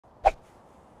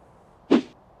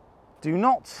do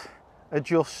not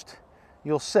adjust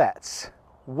your sets.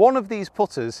 One of these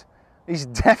putters is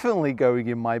definitely going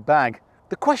in my bag.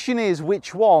 The question is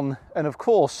which one, and of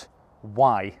course,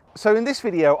 why? So in this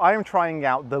video, I am trying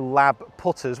out the lab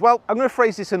putters. Well, I'm going to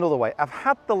phrase this another way. I've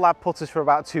had the lab putters for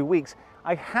about 2 weeks.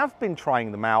 I have been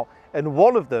trying them out, and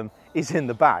one of them is in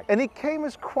the bag. And it came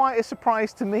as quite a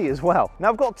surprise to me as well. Now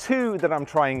I've got two that I'm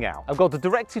trying out. I've got the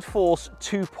Directed Force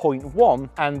 2.1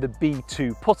 and the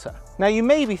B2 putter. Now you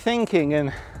may be thinking,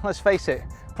 and let's face it,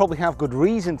 probably have good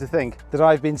reason to think that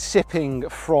I've been sipping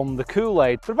from the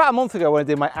Kool-Aid. But about a month ago when I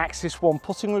did my Axis 1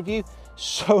 putting review,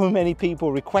 so many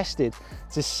people requested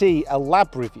to see a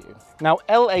lab review. Now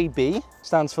LAB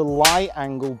stands for Lie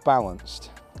Angle Balanced.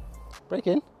 Break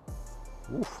in.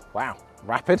 Oof, wow,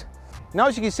 rapid. Now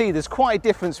as you can see, there's quite a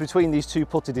difference between these two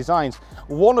putter designs.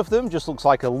 One of them just looks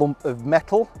like a lump of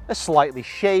metal, a slightly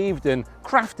shaved and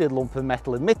crafted lump of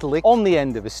metal admittedly, on the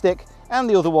end of a stick, and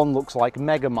the other one looks like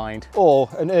Megamind, or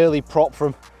an early prop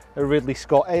from a Ridley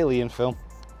Scott Alien film.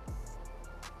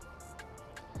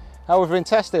 However, in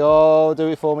testing, oh, do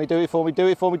it for me, do it for me, do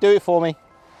it for me, do it for me.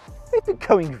 They've been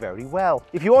going very well.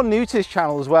 If you are new to this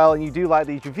channel as well and you do like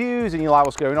these reviews and you like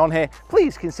what's going on here,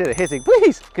 please consider hitting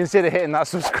that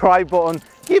subscribe button,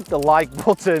 give the like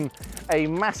button a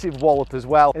massive wallop as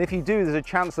well. And if you do, there's a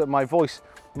chance that my voice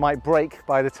might break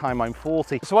by the time I'm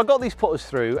 40. So I got these putters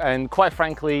through, and quite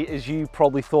frankly, as you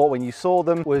probably thought when you saw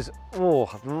them, was,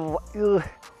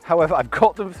 however, I've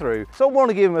got them through, so I want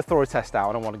to give them a thorough test out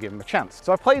and I want to give them a chance.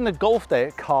 So I played in a golf day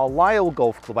at Carlisle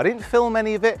Golf Club. I didn't film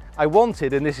any of it. I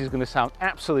wanted, and this is going to sound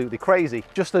absolutely crazy,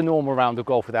 just a normal round of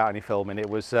golf without any filming. It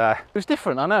was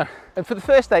different, I know. And for the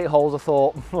first 8 holes, I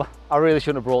thought, I really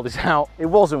shouldn't have brought this out. It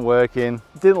wasn't working,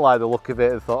 didn't like the look of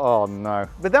it, and thought, oh no.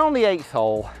 But then on the 8th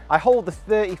hole, I hold the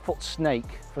 30-foot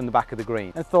snake from the back of the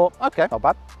green and thought, okay, not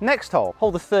bad. Next hole,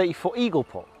 hold a 30-foot eagle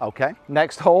putt. Okay.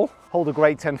 Next hole, hold a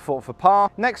great 10-foot for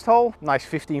par. Next hole, nice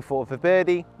 15-foot for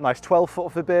birdie, nice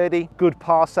 12-foot for birdie, good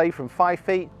par save from 5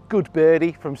 feet, good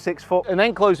birdie from 6 foot, and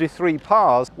then closed with 3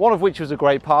 pars, one of which was a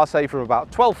great par save from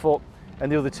about 12 foot,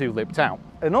 and the other 2 lipped out.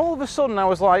 And all of a sudden I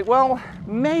was like, well,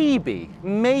 maybe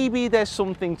there's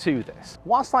something to this.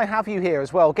 Whilst I have you here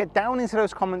as well, get down into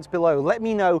those comments below. Let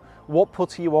me know what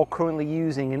putter you are currently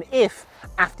using, and if,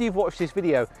 after you've watched this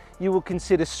video, you will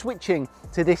consider switching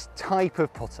to this type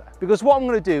of putter. Because what I'm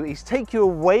going to do is take you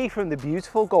away from the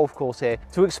beautiful golf course here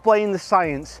to explain the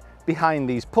science behind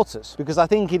these putters. Because I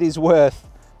think it is worth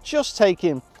just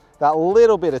taking that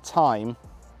little bit of time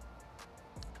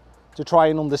to try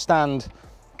and understand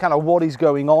kind of what is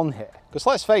going on here. Because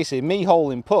let's face it, me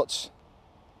holing putts,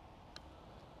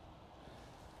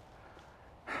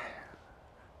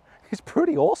 it's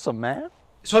pretty awesome, man.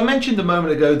 So I mentioned a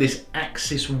moment ago this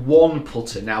Axis 1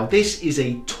 putter. Now this is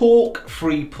a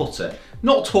torque-free putter.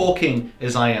 Not talking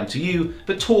as I am to you,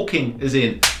 but talking as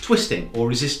in twisting or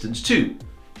resistance to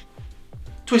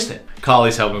twisting.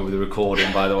 Carly's helping me with the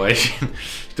recording, by the way.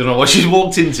 Don't know what she's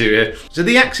walked into here. So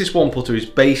the Axis 1 putter is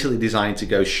basically designed to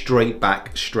go straight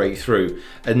back, straight through,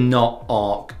 and not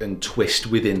arc and twist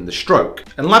within the stroke.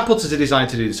 And lab putters are designed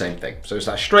to do the same thing. So it's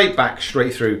that straight back,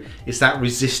 straight through. It's that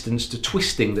resistance to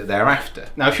twisting that they're after.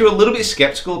 Now, if you're a little bit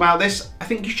skeptical about this, I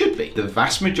think you should be. The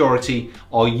vast majority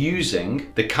are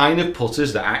using the kind of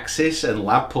putters that Axis and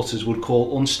lab putters would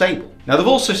call unstable. Now, they've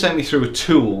also sent me through a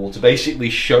tool to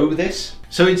basically show this.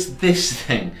 So it's this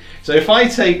thing. So if I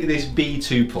take this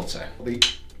B2 putter, the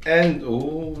end,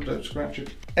 oh, don't scratch it,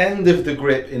 end of the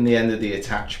grip in the end of the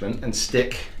attachment, and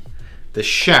stick the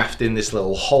shaft in this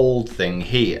little hold thing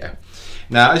here.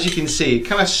 Now, as you can see, it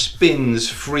kind of spins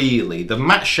freely. The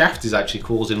mat shaft is actually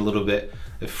causing a little bit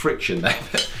of friction there,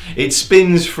 but it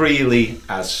spins freely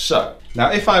as so.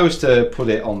 Now, if I was to put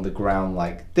it on the ground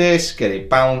like this, get it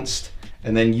balanced,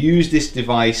 and then use this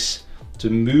device to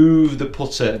move the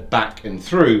putter back and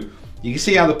through, you can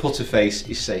see how the putter face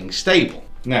is staying stable.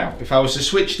 Now, if I was to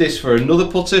switch this for another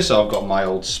putter, so I've got my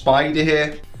old Spider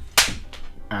here.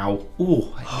 Ow.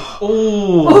 Ooh.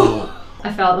 Oh.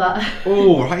 I felt that.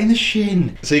 Oh, right in the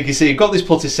shin. So you can see I've got this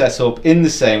putter set up in the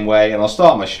same way, and I'll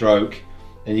start my stroke,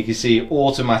 and you can see it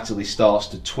automatically starts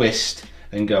to twist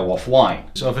and go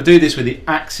offline. So if I do this with the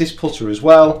Axis putter as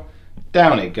well,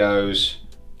 down it goes,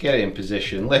 get it in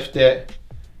position, lift it,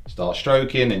 start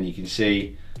stroking, and you can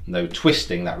see no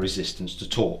twisting, that resistance to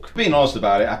torque. Being honest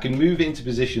about it, I can move it into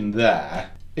position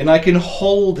there, and I can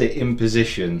hold it in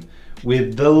position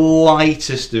with the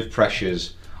lightest of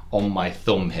pressures on my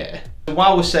thumb here.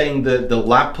 While we're saying the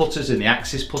lab putters and the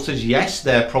Axis putters, yes,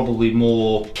 they're probably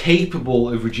more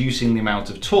capable of reducing the amount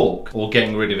of torque or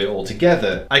getting rid of it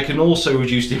altogether. I can also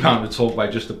reduce the amount of torque by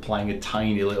just applying a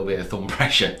tiny little bit of thumb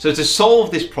pressure. So to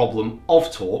solve this problem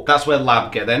of torque, that's where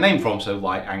lab get their name from, so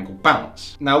light angle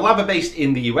balance. Now lab are based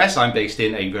in the US, I'm based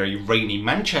in a very rainy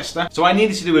Manchester, so I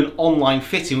needed to do an online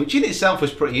fitting, which in itself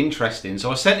was pretty interesting.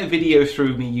 So I sent a video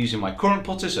through me using my current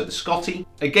putter, so the Scotty,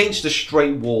 against a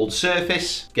straight walled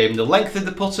surface, gave them the length of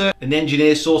the putter, and the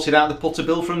engineers sorted out the putter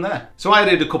build from there. So I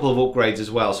did a couple of upgrades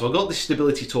as well. So I got the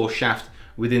Stability Tour shaft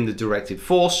within the directed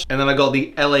force, and then I got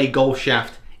the LA Golf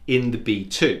shaft in the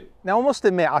B2. Now I must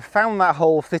admit, I found that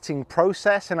whole fitting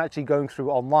process and actually going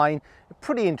through online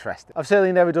pretty interesting. I've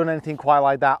certainly never done anything quite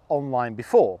like that online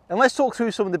before. And let's talk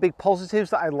through some of the big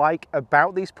positives that I like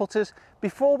about these putters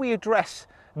before we address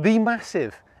the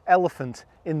massive elephant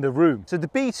in the room. So the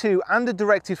B2 and the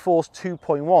Directed Force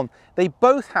 2.1, they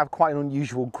both have quite an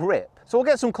unusual grip. So we'll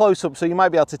get some close-up so you might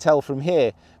be able to tell from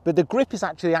here, but the grip is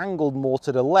actually angled more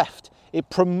to the left. It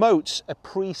promotes a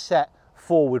preset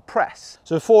forward press.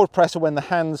 So forward press are when the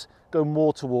hands go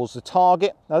more towards the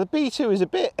target. Now the B2 is a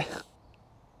bit,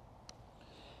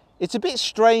 it's a bit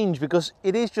strange because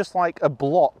it is just like a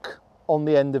block on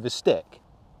the end of a stick.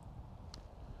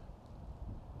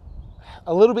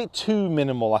 A little bit too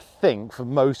minimal, I think, for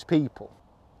most people.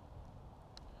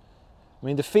 I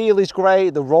mean, the feel is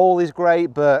great, the roll is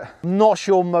great, but I'm not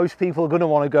sure most people are going to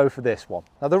want to go for this one.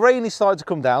 Now, the rain is starting to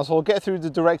come down, so I'll get through the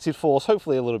directed force,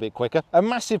 hopefully a little bit quicker. A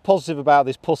massive positive about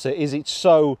this putter is it's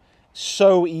so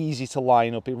easy to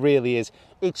line up. It really is.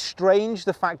 It's strange,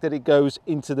 the fact that it goes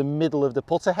into the middle of the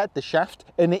putter head, the shaft,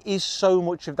 and it is so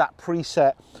much of that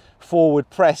preset forward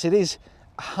press. It is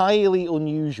highly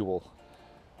unusual.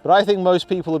 But I think most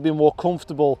people have been more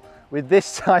comfortable with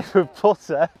this type of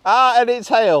putter. And it's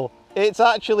hail. It's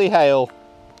actually hail.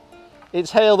 It's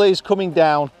hail that is coming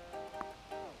down.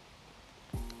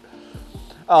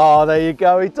 Oh, there you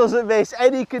go. It doesn't miss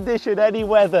any condition, any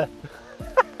weather.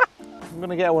 I'm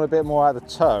gonna get one a bit more out of the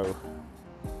toe.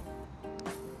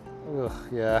 Ugh,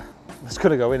 yeah, it's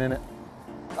gonna go in it?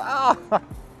 Ah!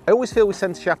 I always feel with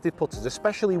centre shafted putters,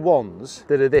 especially ones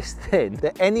that are this thin,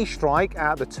 that any strike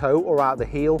out the toe or out the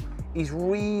heel is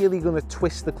really going to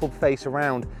twist the club face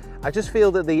around. I just feel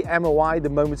that the MOI,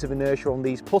 the moment of inertia on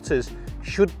these putters,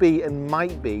 should be and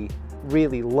might be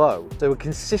really low. So a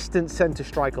consistent centre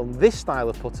strike on this style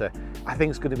of putter, I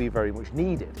think is going to be very much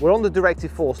needed. Where on the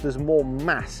directed force, there's more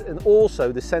mass, and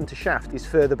also the centre shaft is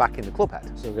further back in the club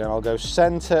head. So again, I'll go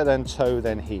centre, then toe,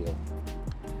 then heel.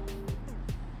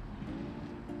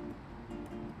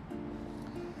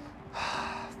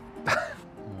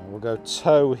 We'll go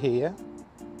toe here.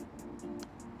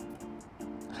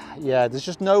 Yeah, there's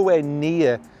just nowhere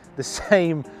near the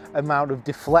same amount of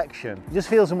deflection. It just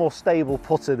feels a more stable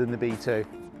putter than the B2.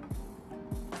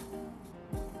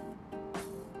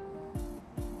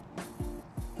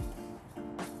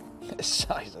 The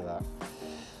size of that.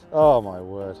 Oh my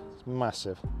word, it's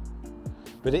massive.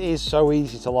 But it is so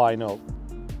easy to line up.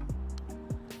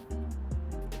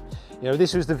 You know,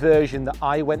 this was the version that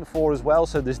I went for as well,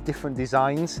 so there's different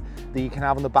designs that you can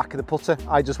have on the back of the putter.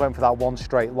 I just went for that one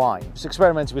straight line. Just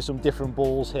experimented with some different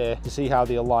balls here to see how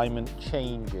the alignment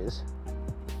changes.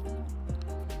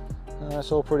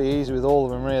 That's all pretty easy with all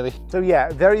of them, really. So yeah,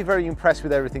 very, very impressed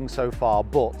with everything so far,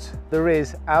 but there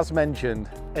is, as mentioned,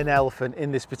 an elephant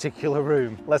in this particular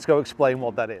room. Let's go explain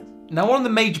what that is. Now, one of the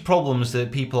major problems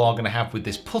that people are going to have with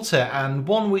this putter, and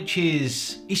one which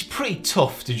is pretty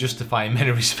tough to justify in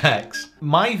many respects.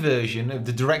 My version of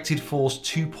the Directed Force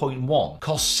 2.1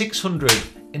 costs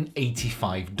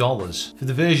 $685. For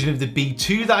the version of the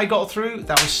B2 that I got through,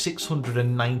 that was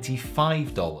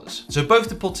 $695. So both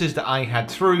the putters that I had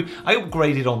through, I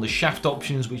upgraded on the shaft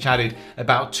options, which added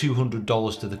about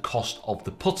 $200 to the cost of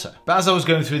the putter. But as I was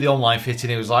going through the online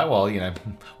fitting, it was like, well, you know,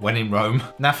 when in Rome.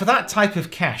 Now, for that type of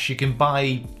cash, you can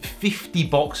buy 50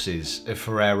 boxes of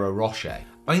Ferrero Rocher.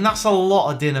 I mean, that's a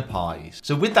lot of dinner parties.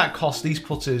 So with that cost, these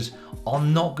putters are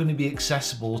not going to be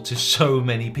accessible to so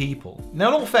many people. Now,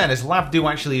 in all fairness, Lab do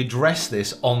actually address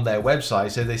this on their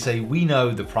website. So they say, we know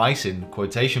the price in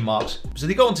quotation marks. So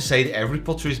they go on to say that every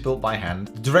putter is built by hand.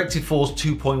 The Directed Force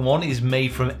 2.1 is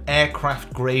made from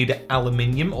aircraft grade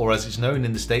aluminium, or as it's known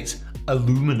in the States,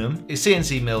 aluminum. It's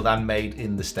CNC milled and made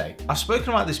in the state. I've spoken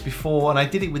about this before, and I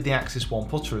did it with the Axis One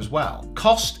putter as well.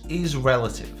 Cost is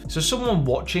relative. So someone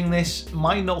watching this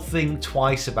might not think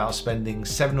twice about spending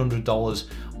 $700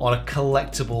 on a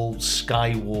collectible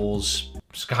Skywars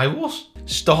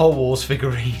Star Wars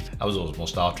figurine. I was always more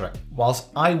Star Trek. Whilst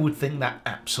I would think that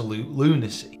absolute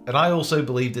lunacy. And I also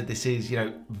believe that this is, you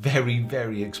know, very,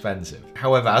 very expensive.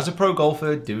 However, as a pro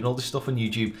golfer doing all this stuff on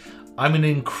YouTube, I'm in an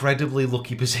incredibly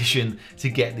lucky position to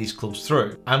get these clubs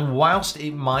through. And whilst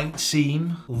it might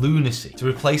seem lunacy to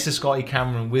replace a Scotty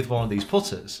Cameron with one of these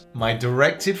putters, my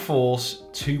directed force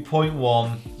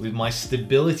 2.1 with my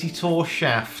Stability Tour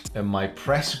shaft and my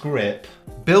press grip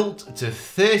built to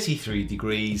 33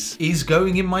 degrees is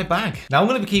going in my bag. Now I'm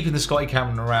going to be keeping the Scotty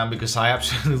Cameron around because I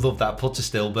absolutely love that putter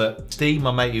still, but Steve,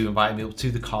 my mate who invited me up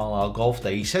to the Carlisle Golf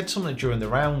Day, he said something during the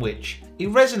round which it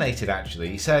resonated actually.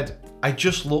 He said, I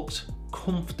just looked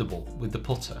comfortable with the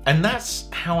putter. And that's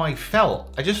how I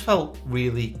felt. I just felt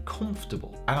really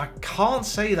comfortable. And I can't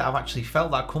say that I've actually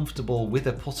felt that comfortable with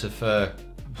a putter for...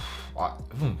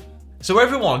 So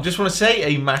everyone, just want to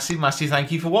say a massive, massive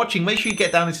thank you for watching. Make sure you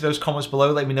get down into those comments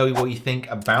below. Let me know what you think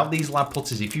about these lab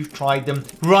putters if you've tried them.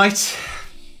 Right,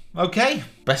 okay,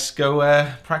 best go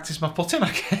practice my putting,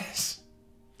 I guess.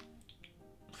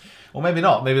 Or maybe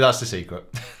not, maybe that's the secret.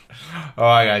 All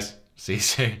right guys, see you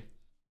soon.